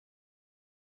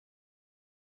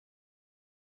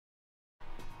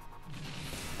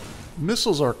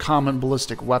Missiles are common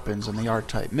ballistic weapons in the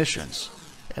R-Type missions,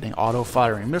 adding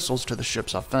auto-firing missiles to the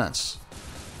ship's offense.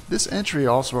 This entry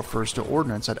also refers to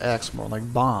ordnance that acts more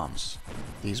like bombs.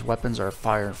 These weapons are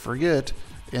fire and forget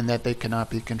in that they cannot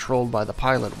be controlled by the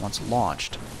pilot once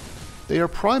launched. They are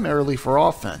primarily for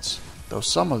offense, though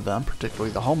some of them,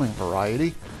 particularly the homing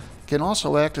variety, can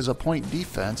also act as a point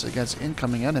defense against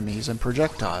incoming enemies and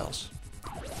projectiles.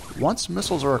 Once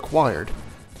missiles are acquired,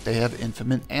 they have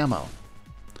infinite ammo.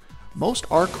 Most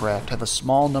aircraft have a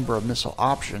small number of missile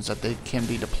options that they can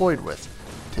be deployed with,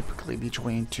 typically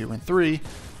between 2 and 3,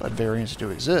 but variants do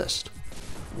exist.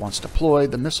 Once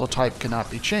deployed, the missile type cannot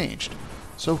be changed,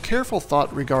 so careful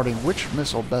thought regarding which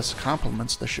missile best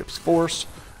complements the ship's force,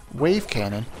 wave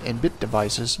cannon, and bit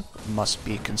devices must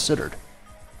be considered.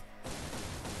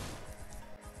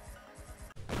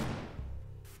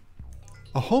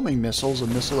 A homing missile is a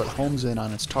missile that homes in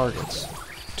on its targets.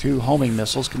 2 homing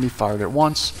missiles can be fired at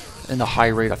once, and the high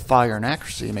rate of fire and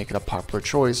accuracy make it a popular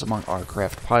choice among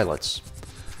aircraft pilots.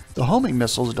 The homing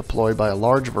missile is deployed by a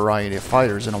large variety of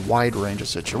fighters in a wide range of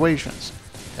situations,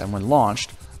 and when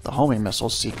launched, the homing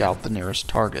missiles seek out the nearest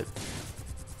target.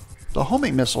 The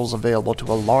homing missile is available to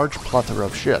a large plethora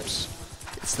of ships.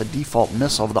 It's the default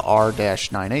missile of the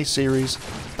R-9A series,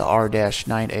 the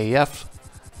R-9AF,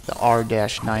 the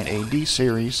R-9AD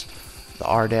series, the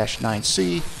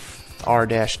R-9C, the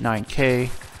R-9K,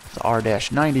 the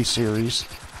R-90 series,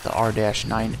 the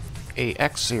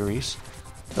R-9AX series,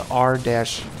 the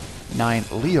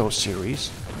R-9 Leo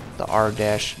series, the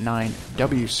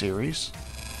R-9W series,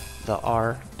 the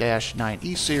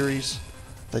R-9E series,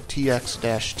 the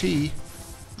TX-T,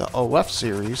 the OF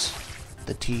series,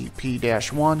 the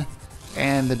TP-1,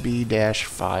 and the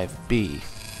B-5B.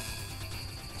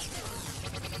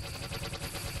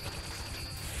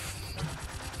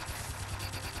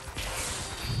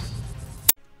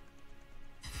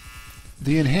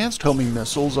 The Enhanced Homing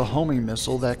Missile is a homing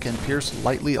missile that can pierce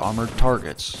lightly armored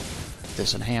targets.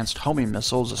 This Enhanced Homing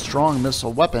Missile is a strong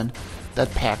missile weapon that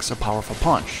packs a powerful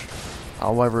punch.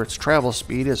 However, its travel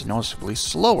speed is noticeably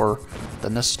slower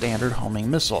than the standard homing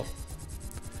missile.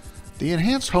 The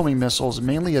Enhanced Homing Missile is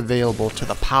mainly available to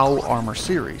the POW Armor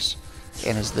series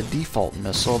and is the default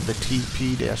missile of the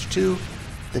TP-2,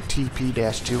 the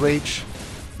TP-2H,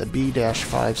 the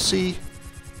B-5C,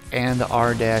 and the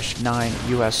R-9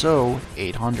 USO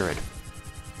 800.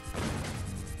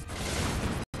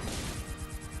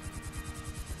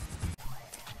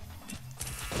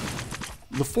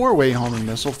 The 4-way homing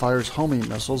missile fires homing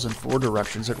missiles in 4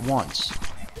 directions at once.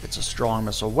 It's a strong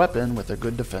missile weapon with a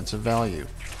good defensive value.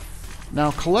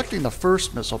 Now, collecting the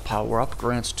first missile power-up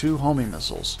grants 2 homing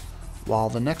missiles, while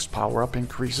the next power-up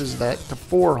increases that to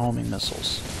 4 homing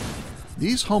missiles.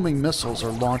 These homing missiles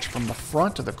are launched from the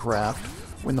front of the craft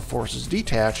when the force is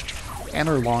detached, and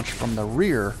are launched from the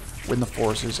rear when the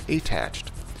force is attached.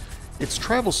 Its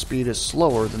travel speed is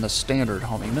slower than the standard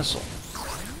homing missile.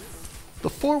 The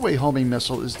 4-way homing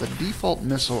missile is the default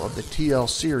missile of the TL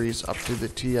series up to the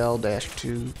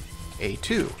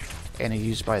TL-2A2, and is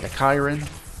used by the Chiron,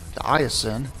 the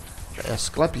Iasin, the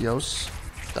Asclepios,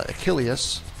 the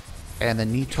Achilles, and the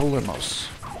Nitolimos.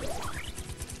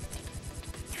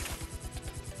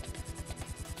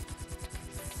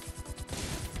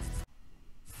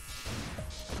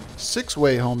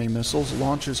 6-way homing missiles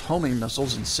launches homing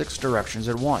missiles in 6 directions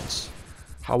at once.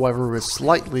 However, it is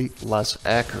slightly less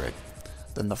accurate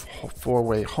than the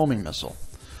 4-way homing missile.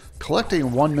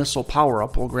 Collecting 1 missile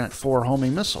power-up will grant 4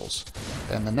 homing missiles,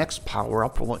 and the next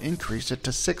power-up will increase it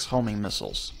to 6 homing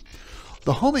missiles.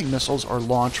 The homing missiles are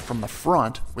launched from the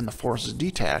front when the force is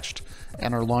detached,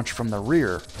 and are launched from the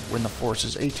rear when the force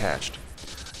is attached.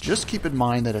 Just keep in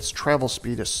mind that its travel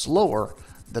speed is slower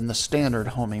than the standard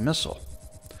homing missile.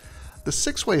 The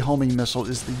 6-way homing missile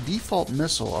is the default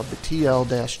missile of the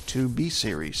TL-2B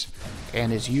series,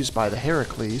 and is used by the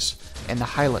Heracles and the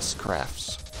Hylas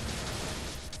crafts.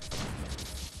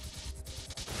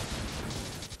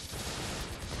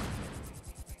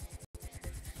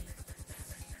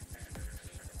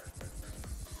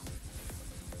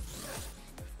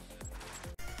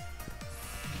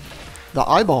 The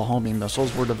eyeball homing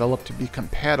missiles were developed to be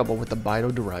compatible with the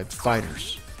Bido-derived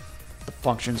fighters. The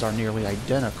functions are nearly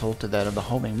identical to that of the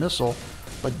homing missile,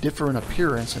 but differ in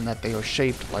appearance in that they are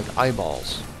shaped like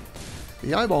eyeballs.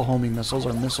 The eyeball homing missiles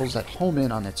are missiles that home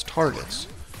in on its targets.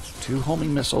 2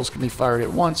 homing missiles can be fired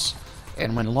at once,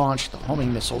 and when launched, the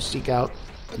homing missiles seek out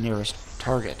the nearest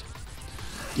target.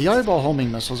 The eyeball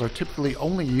homing missiles are typically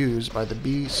only used by the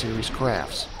B-series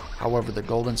crafts. However, the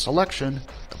Golden Selection,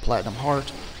 the Platinum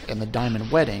Heart, and the Diamond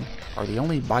Wedding are the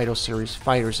only Bido series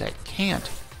fighters that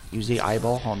can't use the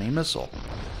eyeball homing missile.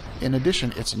 In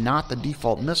addition, it's not the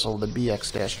default missile of the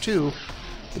BX-2,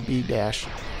 the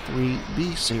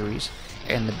B-3B series,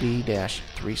 and the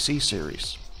B-3C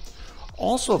series.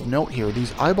 Also of note here,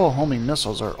 these eyeball homing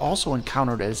missiles are also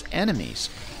encountered as enemies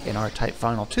in our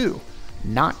TypeFinal2,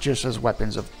 not just as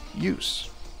weapons of use.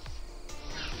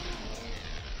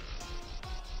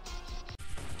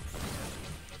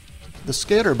 The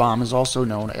scatter bomb is also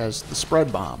known as the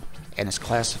spread bomb and is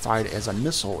classified as a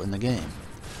missile in the game.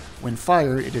 When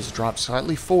fired, it is dropped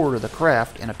slightly forward of the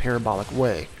craft in a parabolic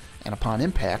way, and upon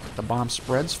impact, the bomb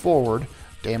spreads forward,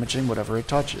 damaging whatever it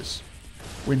touches.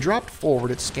 When dropped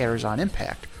forward, it scatters on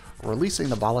impact, releasing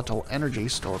the volatile energy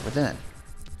stored within.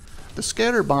 The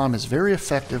scatter bomb is a very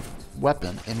effective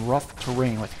weapon in rough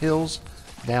terrain with hills,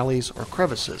 valleys, or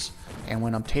crevices, and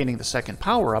when obtaining the second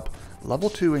power-up,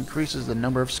 Level 2 increases the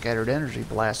number of scattered energy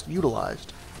blasts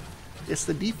utilized. It's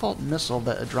the default missile of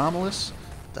the Adromelis,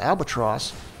 the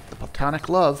Albatross, the Platonic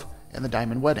Love, and the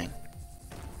Diamond Wedding.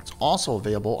 It's also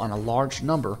available on a large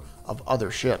number of other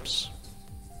ships.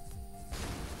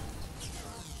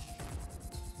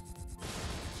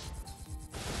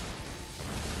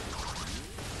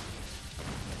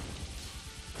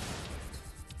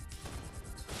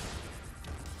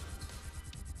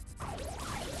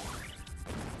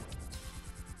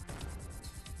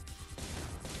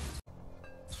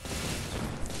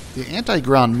 The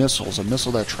anti-ground missile is a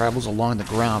missile that travels along the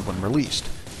ground when released,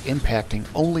 impacting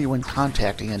only when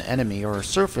contacting an enemy or a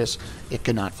surface it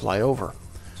cannot fly over.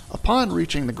 Upon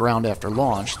reaching the ground after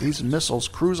launch, these missiles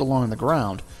cruise along the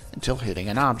ground until hitting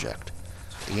an object.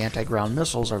 The anti-ground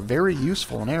missiles are very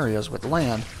useful in areas with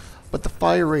land, but the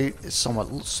fire rate is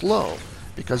somewhat slow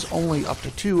because only up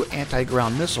to 2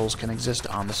 anti-ground missiles can exist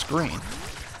on the screen.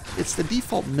 It's the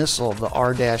default missile of the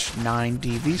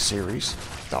R-9DV series,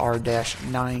 the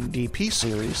R-9DP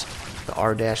series, the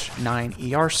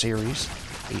R-9ER series,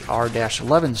 the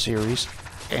R-11 series,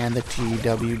 and the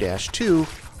TW-2,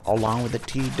 along with the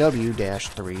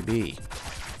TW-3B.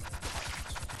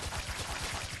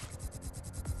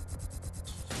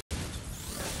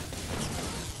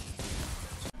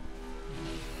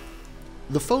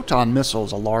 The Photon Missile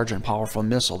is a large and powerful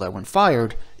missile that when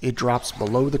fired, it drops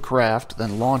below the craft,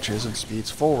 then launches and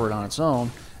speeds forward on its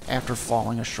own after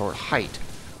falling a short height,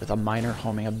 with a minor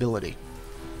homing ability.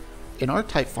 In our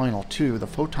TypeFinal2, the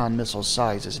Photon Missile's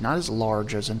size is not as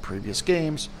large as in previous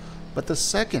games, but the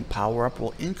second power-up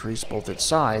will increase both its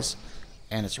size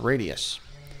and its radius.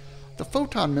 The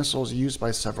Photon Missile is used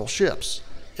by several ships,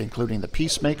 including the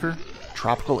Peacemaker,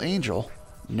 Tropical Angel,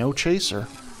 No Chaser,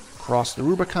 Cross the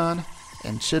Rubicon,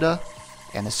 Enchida,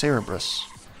 and the Cerberus.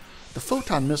 The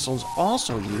Photon Missile is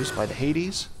also used by the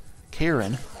Hades,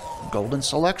 Karen, Golden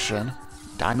Selection,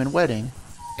 Diamond Wedding,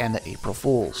 and the April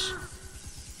Fools.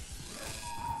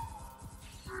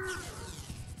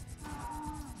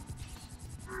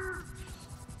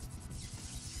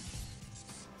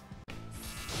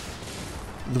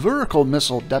 The vertical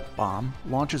missile depth bomb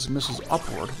launches missiles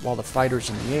upward while the fighter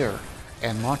is in the air,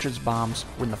 and launches bombs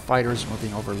when the fighter is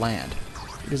moving over land.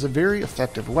 It is a very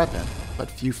effective weapon,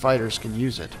 but few fighters can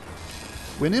use it.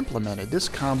 When implemented, this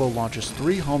combo launches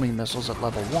 3 homing missiles at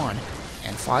level 1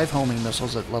 and 5 homing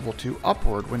missiles at level 2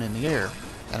 upward when in the air,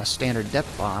 and a standard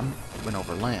depth bomb when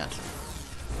over land.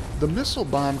 The missile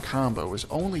bomb combo is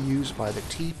only used by the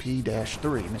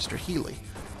TP-3 Mr. Healy,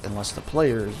 unless the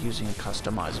player is using a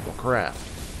customizable craft.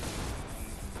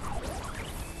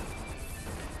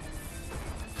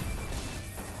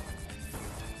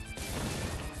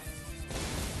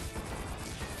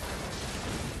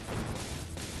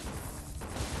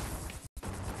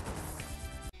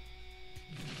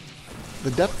 The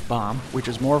depth bomb, which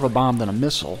is more of a bomb than a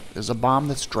missile, is a bomb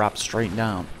that's dropped straight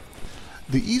down.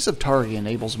 The ease of targeting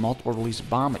enables multiple release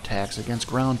bomb attacks against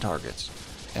ground targets,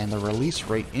 and the release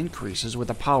rate increases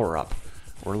with a power-up,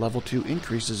 where level 2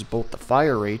 increases both the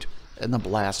fire rate and the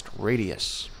blast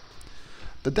radius.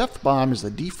 The depth bomb is the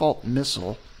default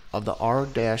missile of the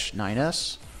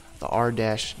R-9S, the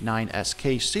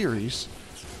R-9SK series,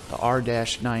 the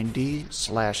R-9D/DH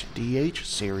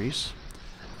series,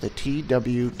 the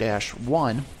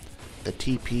TW-1, the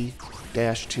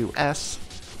TP-2S,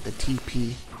 the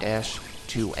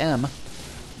TP-2M,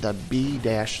 the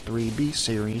B-3B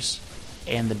series,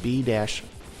 and the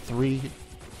B-3C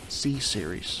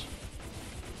series.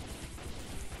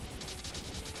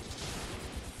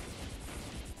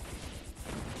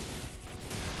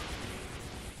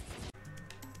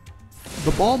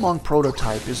 The Balmung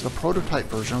Prototype is the prototype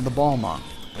version of the Balmung.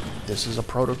 This is a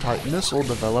prototype missile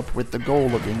developed with the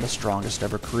goal of being the strongest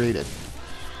ever created.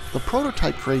 The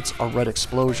prototype creates a red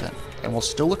explosion and will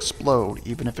still explode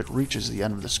even if it reaches the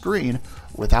end of the screen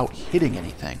without hitting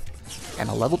anything, and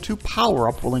a level 2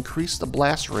 power-up will increase the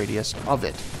blast radius of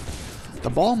it. The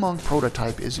Balmung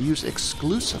Prototype is used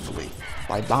exclusively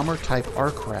by bomber-type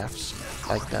aircrafts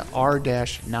like the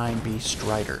R-9B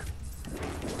Strider.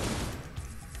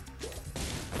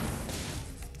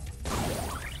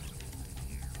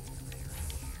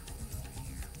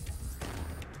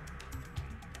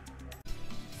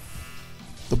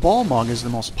 The Balmung is the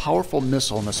most powerful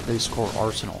missile in the Space Corps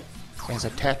arsenal, as a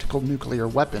tactical nuclear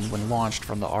weapon when launched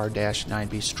from the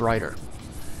R-9B Strider.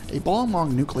 A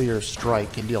Balmung nuclear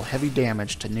strike can deal heavy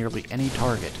damage to nearly any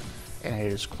target, and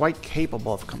it is quite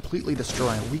capable of completely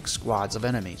destroying weak squads of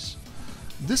enemies.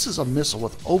 This is a missile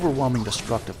with overwhelming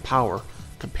destructive power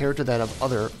compared to that of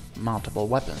other mountable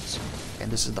weapons,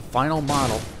 and this is the final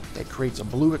model that creates a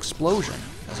blue explosion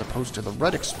as opposed to the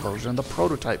red explosion in the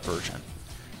prototype version.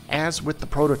 As with the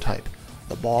prototype,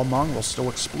 the Balmung will still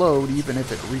explode even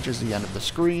if it reaches the end of the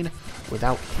screen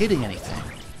without hitting anything,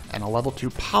 and a level 2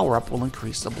 power-up will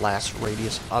increase the blast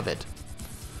radius of it.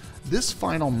 This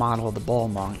final model of the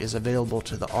Balmung is available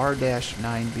to the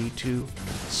R-9B2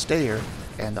 Stayer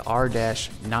and the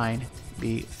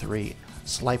R-9B3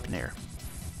 Sleipnir.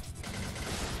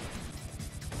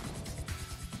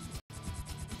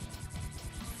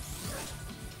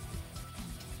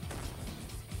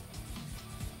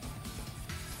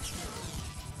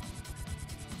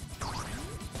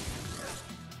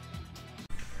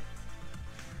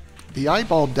 The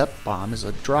eyeball depth bomb is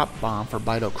a drop bomb for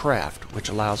Bito craft, which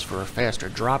allows for a faster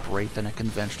drop rate than a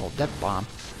conventional depth bomb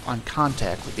on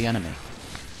contact with the enemy.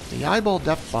 The eyeball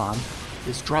depth bomb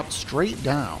is dropped straight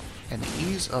down, and the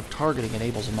ease of targeting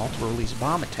enables multiple release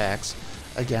bomb attacks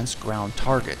against ground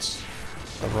targets.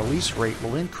 The release rate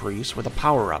will increase with a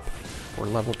power-up, where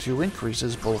level 2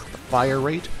 increases both the fire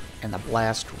rate and the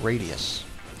blast radius.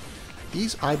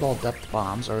 These eyeball depth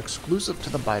bombs are exclusive to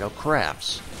the Bito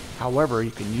crafts. However, you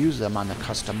can use them on the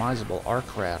customizable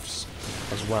aircrafts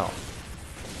as well.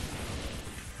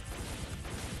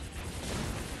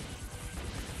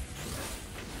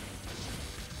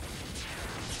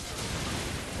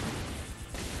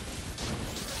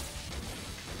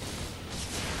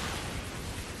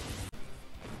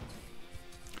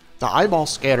 The eyeball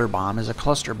scatter bomb is a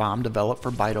cluster bomb developed for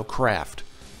Bito craft.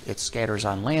 It scatters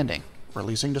on landing,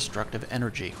 releasing destructive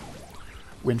energy.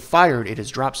 When fired, it is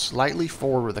dropped slightly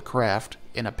forward of the craft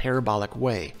in a parabolic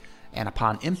way, and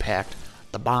upon impact,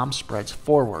 the bomb spreads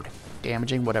forward,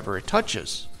 damaging whatever it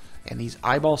touches. And these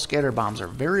eyeball scatter bombs are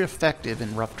very effective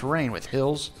in rough terrain with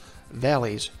hills,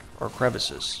 valleys, or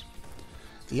crevices.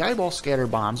 The eyeball scatter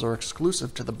bombs are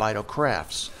exclusive to the Bito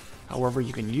crafts. However,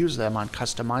 you can use them on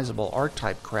customizable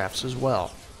R-type crafts as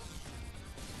well.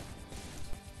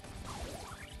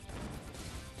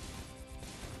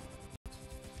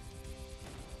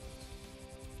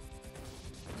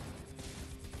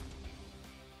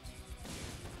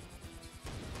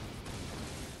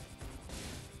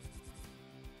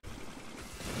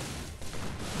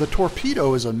 The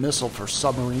Torpedo is a missile for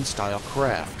submarine-style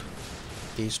craft.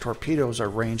 These torpedoes are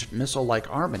ranged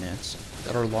missile-like armaments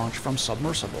that are launched from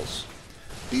submersibles.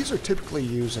 These are typically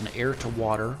used in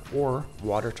air-to-water or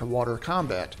water-to-water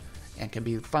combat and can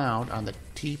be found on the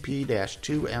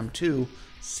TP-2M2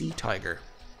 Sea Tiger.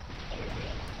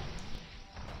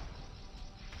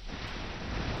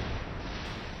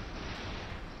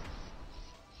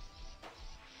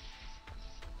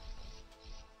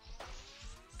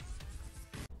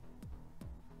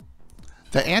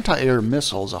 The anti-air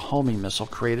missile is a homing missile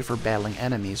created for battling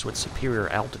enemies with superior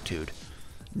altitude,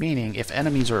 meaning if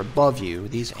enemies are above you,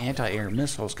 these anti-air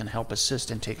missiles can help assist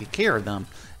in taking care of them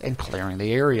and clearing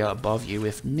the area above you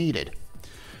if needed.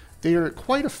 They are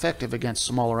quite effective against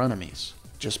smaller enemies.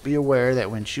 Just be aware that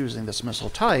when choosing this missile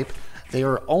type, they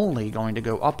are only going to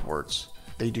go upwards.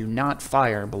 They do not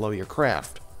fire below your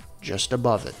craft, just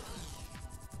above it.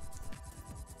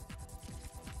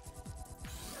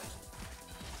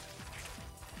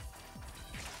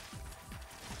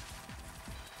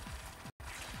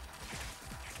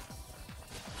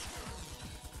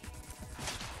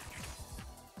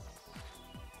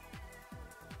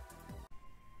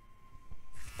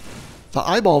 The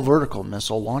eyeball vertical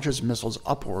missile launches missiles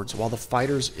upwards while the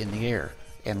fighter is in the air,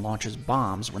 and launches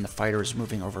bombs when the fighter is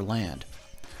moving over land.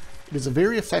 It is a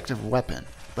very effective weapon,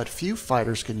 but few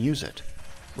fighters can use it.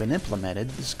 When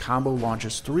implemented, this combo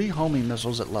launches 3 homing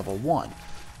missiles at level 1,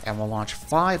 and will launch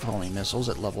 5 homing missiles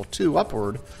at level 2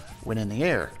 upward when in the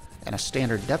air, and a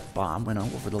standard depth bomb when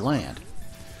over the land.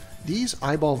 These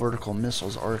eyeball vertical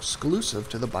missiles are exclusive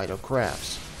to the Bito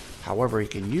crafts. However, you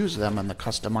can use them in the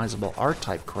customizable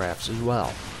R-type crafts as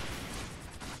well.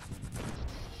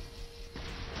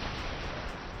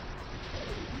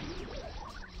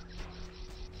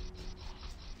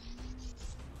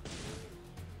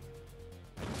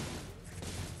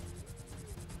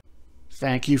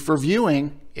 Thank you for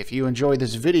viewing. If you enjoyed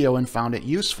this video and found it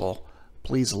useful,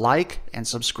 please like and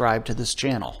subscribe to this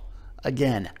channel.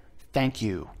 Again, thank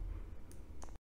you.